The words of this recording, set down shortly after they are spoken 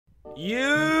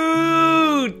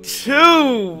YouTube!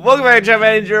 Welcome back to Jumpshot,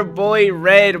 man. It's your boy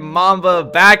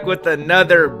RedMamba back with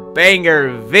another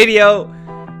banger video.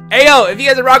 Ayo, if you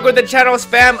guys are rocking with the channel,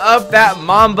 spam up that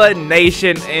Mamba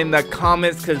Nation in the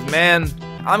comments, cause man,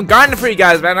 I'm grinding for you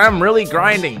guys, man. I'm really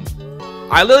grinding.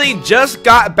 I literally just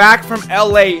got back from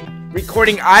LA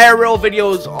recording IRL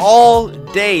videos all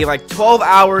day, like 12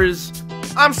 hours.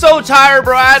 I'm so tired,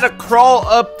 bro. I had to crawl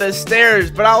up the stairs,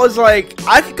 but I was like,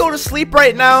 I could go to sleep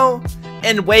right now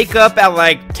and wake up at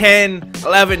like 10,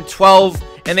 11, 12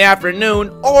 in the afternoon,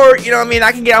 or, you know what I mean,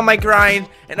 I can get on my grind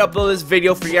and upload this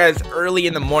video for you guys early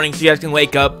in the morning so you guys can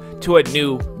wake up to a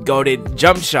new goated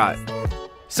jump shot.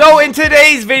 So in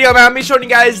today's video, man, I'm be showing you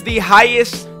guys the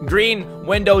highest green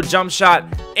window jump shot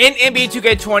in NBA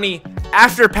 2K20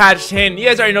 after patch 10. You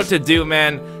guys already know what to do,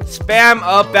 man. Spam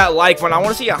up that like button. I want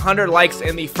to see 100 likes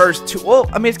in the first two. Well,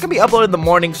 I mean, it's gonna be uploaded in the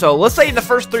morning, so let's say in the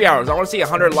first 3 hours. I want to see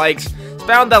 100 likes.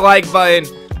 Spam that like button.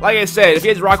 Like I said, if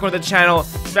you guys are rocking with the channel,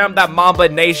 spam that Mamba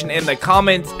Nation in the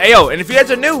comments. Ayo, and if you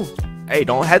guys are new, hey,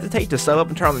 don't hesitate to sub up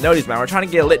and turn on the noties, man. We're trying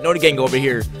to get a lit noti gang over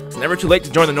here. It's never too late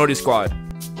to join the noti squad.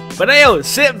 But ayo,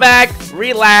 sit back,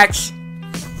 relax,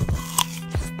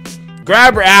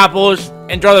 grab your apples,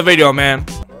 enjoy the video, man.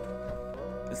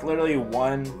 It's literally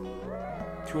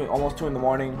almost 2 in the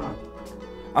morning.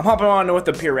 I'm hopping on with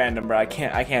the pure random, bro. I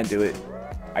can't do it.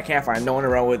 I can't find no one to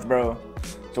run with, bro.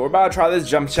 So we're about to try this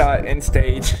jump shot in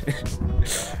stage.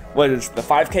 What is the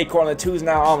 5K core on the 2s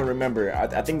now? I don't remember.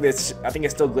 I think it's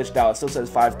still glitched out. It still says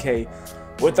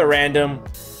 5K with the random.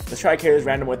 Let's try to carry this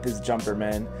random with this jumper,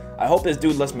 man. I hope this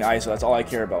dude lets me ISO. That's all I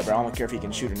care about, bro. I don't care if he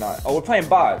can shoot or not. Oh, we're playing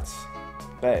bots.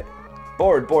 Bet.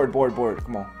 Board.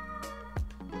 Come on.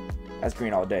 That's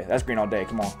green all day. That's green all day.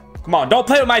 Come on. Come on, don't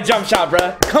play with my jump shot,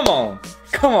 bruh. Come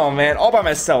on, man. All by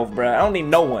myself, bruh. I don't need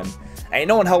no one. Ain't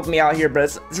no one helping me out here,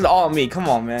 bruh. This is all me. Come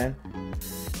on, man.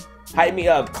 Hype me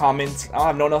up, comments. I don't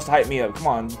have no one else to hype me up. Come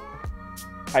on.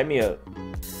 Hype me up.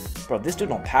 Bro, this dude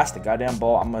don't pass the goddamn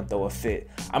ball. I'm gonna throw a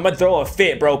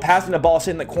fit. Bro. Passing the ball,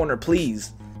 sit in the corner,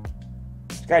 please.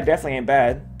 This guy definitely ain't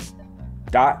bad.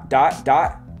 Dot.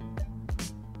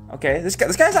 Okay, this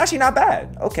guy's actually not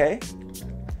bad. Okay.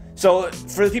 So,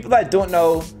 for the people that don't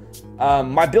know,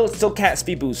 my build still can't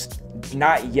speed boost.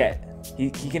 Not yet.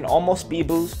 He can almost speed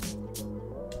boost.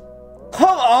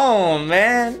 Come on,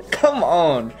 man. Come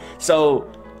on.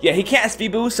 So, yeah, he can't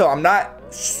speed boost, so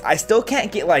I still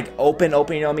can't get, like, open, you know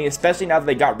what I mean? Especially now that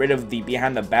they got rid of the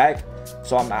behind the back.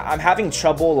 So, I'm having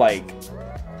trouble, like,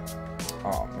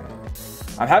 oh, man.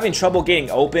 I'm having trouble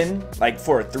getting open, like,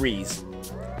 for threes.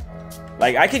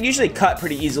 Like, I can usually cut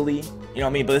pretty easily. You know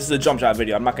what I mean? But this is a jump shot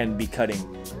video. I'm not gonna be cutting.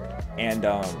 And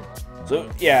so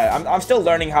yeah, I'm still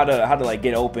learning how to like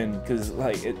get open, because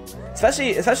like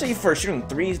especially for shooting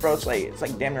threes, bro. It's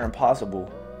like damn near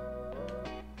impossible.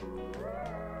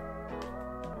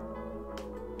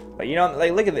 Like, you know,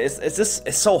 like, look at this.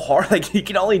 It's so hard. Like, you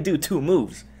can only do 2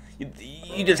 moves.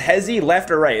 You just hezzy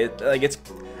left or right. I just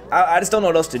don't know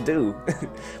what else to do.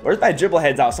 Where's my dribble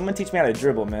heads out? Someone teach me how to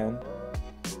dribble, man.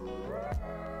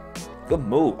 Good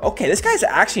move. Okay, this guy's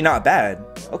actually not bad.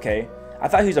 Okay, I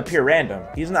thought he was a pure random.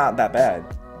 He's not that bad.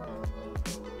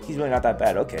 He's really not that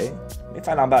bad. Okay, let me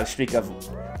find out about a streak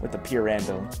with the pure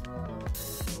random.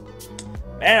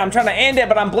 Man, I'm trying to end it,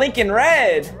 but I'm blinking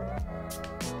red.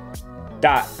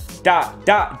 Dot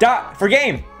for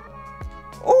game.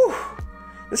 Ooh,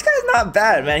 this guy's not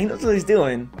bad, man. He knows what he's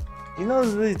doing.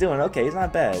 Okay, he's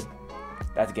not bad.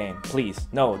 That's game. Please,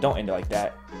 no, don't end it like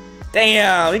that.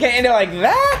 Damn, you can't end it like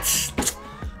that?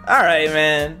 Alright,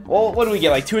 man. Well, what do we get?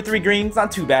 Like 2 or 3 greens?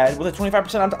 Not too bad. With a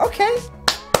 25% on top. Okay.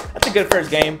 That's a good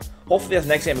first game. Hopefully this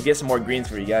next game will get some more greens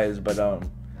for you guys. But, I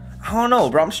don't know,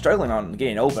 bro. I'm struggling on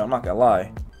getting open. I'm not gonna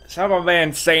lie. Shout out my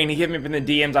man Sane. He hit me up in the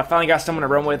DMs. I finally got someone to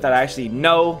run with that I actually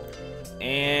know.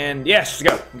 And, yes,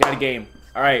 let's go. We got a game.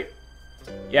 Alright.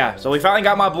 Yeah, so we finally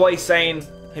got my boy Sane.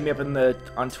 Hit me up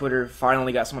on Twitter.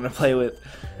 Finally got someone to play with.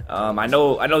 I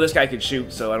know this guy could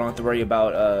shoot, so I don't have to worry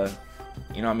about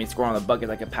you know what I mean, scoring on the buckets.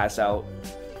 I can pass out.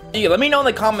 Yeah, let me know in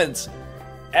the comments.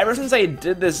 Ever since I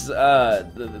did this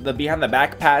the behind the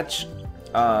back patch,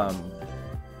 I've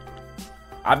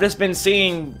just been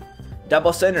seeing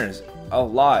double centers a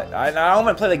lot. I don't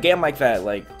want to play the game like that.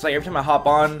 Like, it's like every time I hop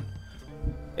on,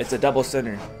 it's a double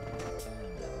center.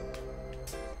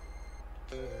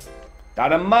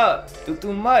 Got him up. Do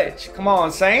too much. Come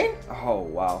on, Sane. Oh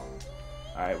wow.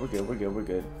 Alright, we're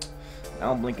good.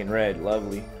 Now I'm blinking red.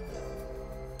 Lovely.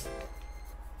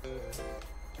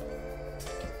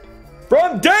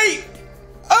 From deep!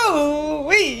 Oh,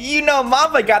 you know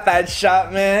Mamba got that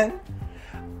shot, man.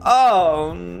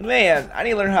 Oh, man. I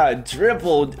need to learn how to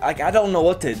dribble. Like, I don't know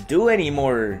what to do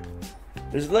anymore.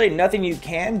 There's literally nothing you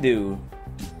can do.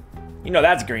 You know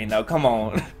that's green though. Come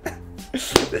on.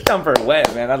 This jumper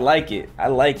wet, man. I like it. I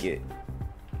like it.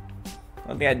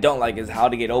 One thing I don't like is how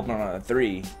to get open on a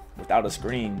 3 without a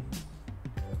screen.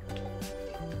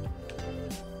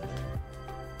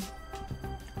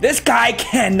 This guy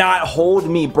cannot hold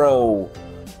me, bro.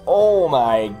 Oh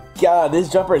my god,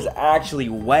 this jumper is actually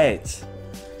wet.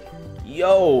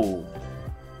 Yo.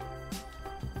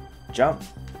 Jump.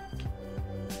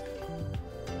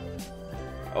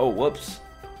 Oh, whoops.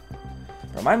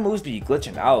 Bro, my moves be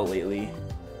glitching out lately.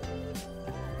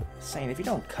 Saying, if you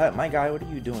don't cut, my guy, what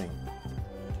are you doing?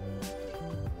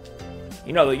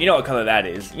 You know what color that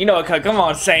is. You know what color. Come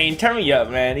on, Sane, turn me up,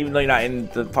 man. Even though you're not in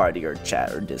the party or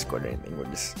chat or Discord or anything, we're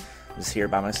just here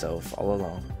by myself, all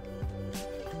alone.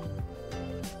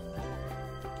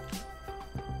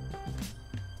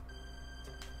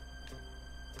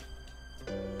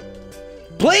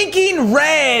 Blinking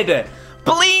red!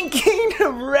 Blinking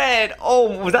red!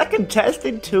 Oh, was that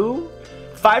contested too?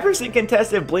 5%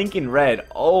 contested blinking red.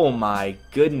 Oh my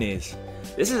goodness.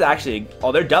 This is actually...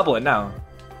 Oh, they're doubling now.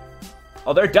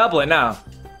 Oh, they're doubling now.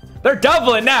 They're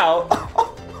doubling now!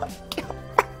 Oh my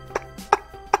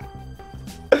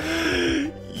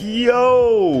god.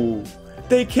 Yo!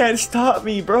 They can't stop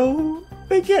me, bro.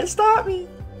 They can't stop me.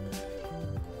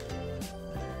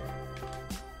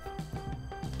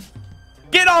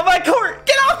 Get off my court!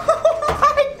 Get off! Oh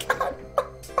my god!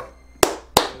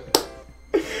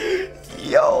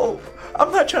 Yo,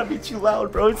 I'm not trying to be too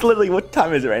loud, bro. It's literally, what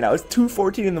time is it right now? It's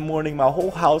 2:14 in the morning. My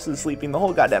whole house is sleeping. The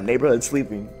whole goddamn neighborhood's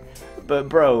sleeping. But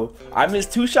bro, I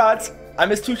missed 2 shots. I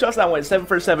missed 2 shots and I went 7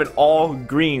 for 7, all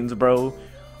greens, bro.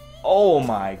 Oh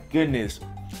my goodness.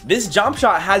 This jump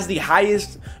shot has the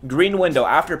highest green window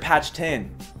after patch 10.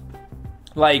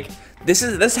 Like, this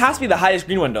has to be the highest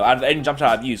green window out of any jump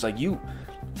shot I've used. Like, you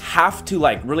have to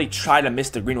like really try to miss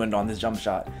the green window on this jump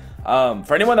shot.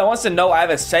 For anyone that wants to know, I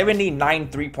have a 79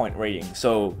 3-point rating.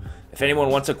 So if anyone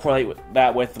wants to correlate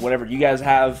that with whatever you guys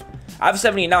have, I have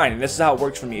 79, and this is how it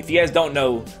works for me. If you guys don't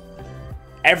know,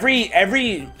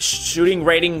 every shooting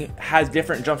rating has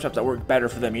different jump shots that work better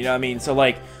for them. You know what I mean? So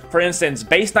like, for instance,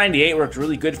 base 98 works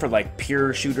really good for like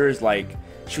pure shooters, like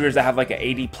shooters that have like an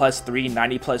 80+3,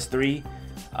 90+3.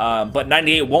 But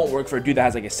 98 won't work for a dude that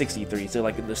has like a 63. So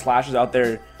like the slashers out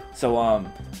there. So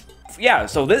yeah,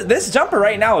 so this jumper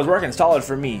right now is working solid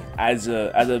for me as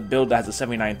a build that has a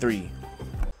 79.3.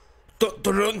 Dun,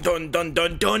 dun, dun, dun,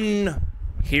 dun, dun.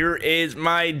 Here is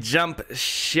my jump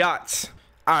shot.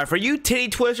 Alright, for you titty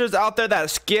twisters out there that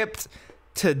skipped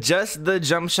to just the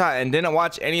jump shot and didn't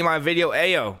watch any of my video,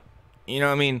 ayo, you know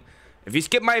what I mean? If you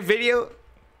skip my video,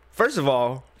 first of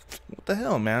all, what the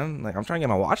hell, man? Like, I'm trying to get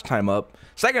my watch time up.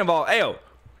 Second of all, ayo,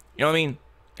 you know what I mean?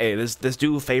 Hey, this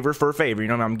do favor for a favor, you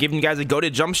know what I mean? I'm giving you guys a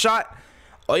goated jump shot.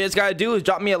 All you guys gotta do is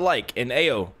drop me a like. And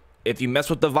ayo, if you mess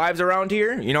with the vibes around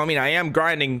here, you know what I mean? I am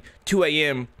grinding 2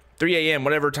 a.m., 3 a.m.,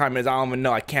 whatever time it is. I don't even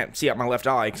know. I can't see out my left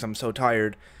eye because I'm so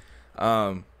tired.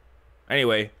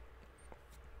 Anyway,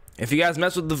 if you guys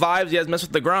mess with the vibes, you guys mess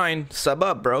with the grind, sub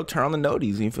up, bro. Turn on the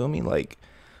noties, you feel me? Like,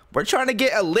 we're trying to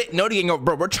get a lit noti gang,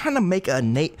 bro. We're trying to make a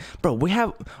bro. We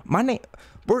have my name.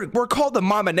 We're called the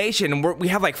Mamba Nation, and we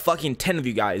have like fucking 10 of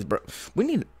you guys, bro. We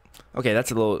need. Okay,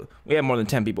 that's a little. We have more than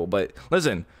 10 people, but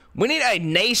listen, we need a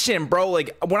nation, bro.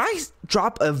 Like, when I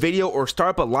drop a video or start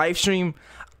up a live stream,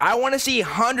 I want to see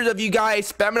hundreds of you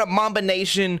guys spamming up Mamba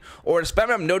Nation or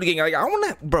spamming up Noti Gang. Like, I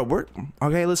want to, bro. We're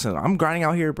okay. Listen, I'm grinding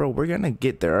out here, bro. We're gonna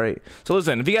get there, all right? So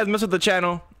listen, if you guys mess with the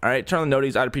channel, all right, turn on the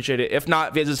noties. I'd appreciate it. If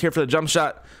not, if you guys just here for the jump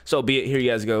shot, so be it. Here you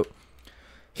guys go.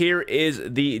 Here is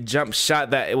the jump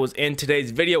shot that it was in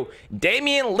today's video.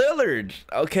 Damian Lillard.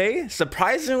 Okay,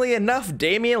 surprisingly enough,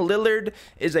 Damian Lillard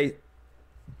is a.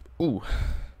 Ooh.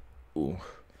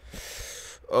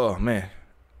 Oh man.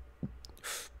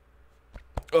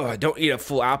 Oh, don't eat a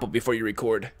full apple before you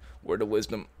record. Word of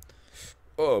wisdom.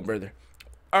 Oh, brother.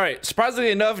 All right.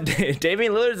 Surprisingly enough,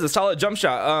 Damian Lillard is a solid jump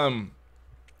shot.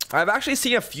 I've actually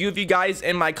seen a few of you guys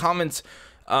in my comments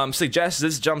suggest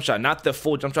this jump shot, not the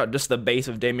full jump shot, just the base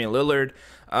of Damian Lillard.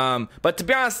 But to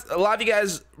be honest, a lot of you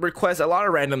guys request a lot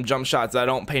of random jump shots that I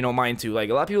don't pay no mind to. Like,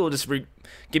 a lot of people just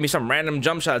give me some random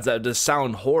jump shots that just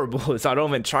sound horrible, so I don't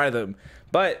even try them.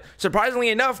 But surprisingly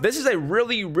enough, this is a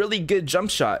really, really good jump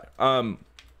shot.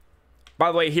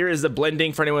 By the way, here is the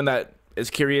blending for anyone that is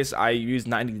curious. I use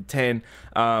 90 to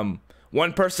 10.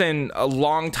 One person a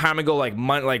long time ago, like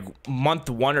month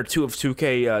 1 or 2 of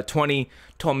 2K20,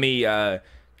 told me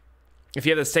if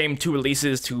you have the same 2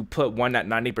 releases to put one at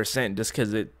 90% just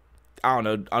because it, I don't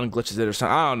know, unglitches it or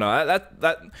something. I don't know.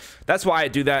 That's why I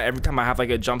do that every time I have like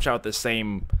a jump shot with the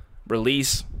same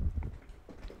release.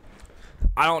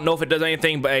 I don't know if it does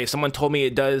anything, but hey, someone told me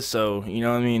it does, so you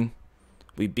know what I mean.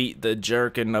 We beat the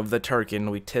jerkin of the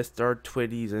Turkin. We test our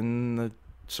twitties in the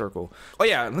circle. Oh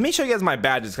yeah, let me show you guys my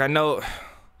badges. I know.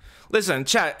 Listen,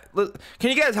 chat. Can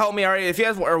you guys help me? All right, if you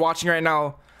guys are watching right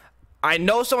now, I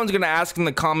know someone's gonna ask in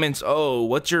the comments, "Oh,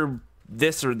 what's your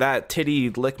this or that titty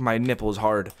lick my nipples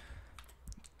hard?"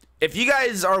 If you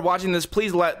guys are watching this,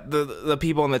 please let the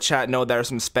people in the chat know there are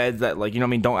some speds that, like, you know what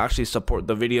I mean, don't actually support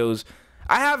the videos.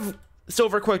 I have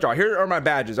silver quick draw. Here are my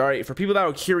badges. All right, for people that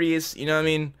are curious, you know what I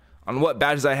mean, on what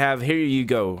badges I have, here you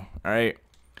go. All right.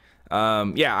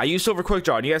 Yeah, I use silver quick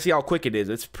draw, and you guys see how quick it is.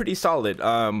 It's pretty solid.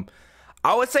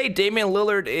 I would say Damian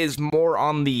Lillard is more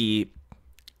on the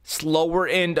slower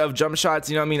end of jump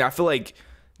shots. You know what I mean? I feel like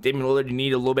Damian Lillard, you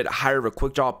need a little bit higher of a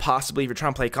quick draw, possibly if you're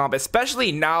trying to play comp,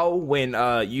 especially now when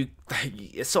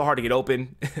it's so hard to get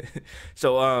open.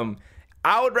 So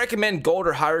I would recommend gold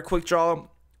or higher quick draw.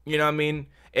 You know what I mean?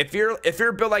 If you're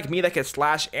a build like me that can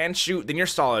slash and shoot, then you're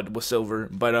solid with silver.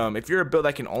 But if you're a build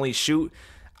that can only shoot,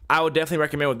 I would definitely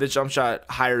recommend with this jump shot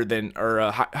higher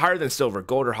than silver,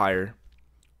 gold or higher.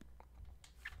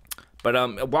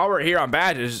 But while we're here on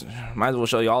badges, might as well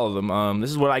show you all of them. This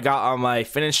is what I got on my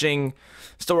finishing.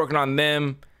 Still working on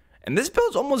them. And this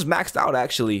build's almost maxed out,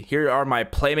 actually. Here are my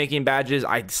playmaking badges.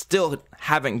 I still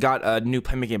haven't got a new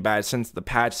playmaking badge since the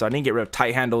patch, so I didn't get rid of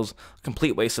tight handles.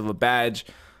 Complete waste of a badge.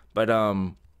 But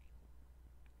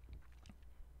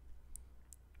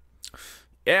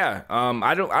yeah,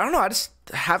 I don't know. I just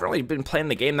haven't really been playing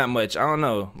the game that much. I don't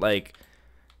know. Like,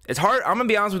 it's hard. I'm gonna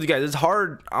be honest with you guys. It's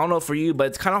hard. I don't know for you, but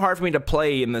it's kind of hard for me to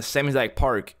play in the same exact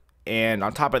park. And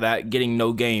on top of that, getting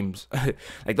no games.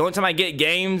 Like, the only time I get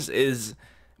games is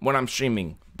when I'm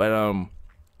streaming. But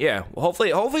yeah. Well,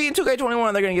 hopefully in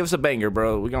 2K21 they're gonna give us a banger,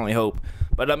 bro. We can only hope.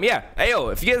 But yeah.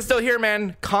 Ayo, if you guys are still here,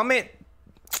 man, comment.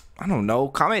 I don't know.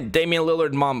 Comment Damian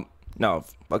Lillard mom. No,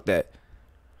 fuck that.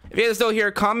 If you guys are still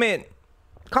here, comment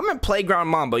Playground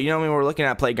Mamba. You know what I mean? We're looking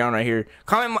at Playground right here.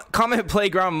 Comment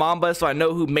Playground Mamba so I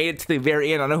know who made it to the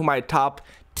very end. I know who my top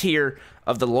tier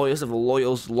of the loyals.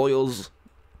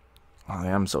 Oh,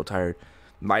 yeah, I'm so tired.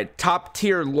 My top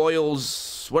tier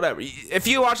loyals, whatever. If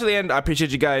you watch to the end, I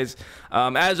appreciate you guys.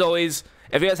 As always,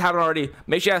 if you guys haven't already,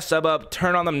 make sure you guys sub up,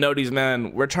 turn on them noties,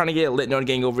 man. We're trying to get a lit note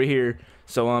gang over here.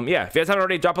 So yeah, if you guys haven't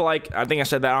already, drop a like. I think I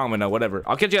said that. I don't even know. Whatever.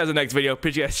 I'll catch you guys in the next video.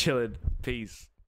 Appreciate you guys chilling. Peace.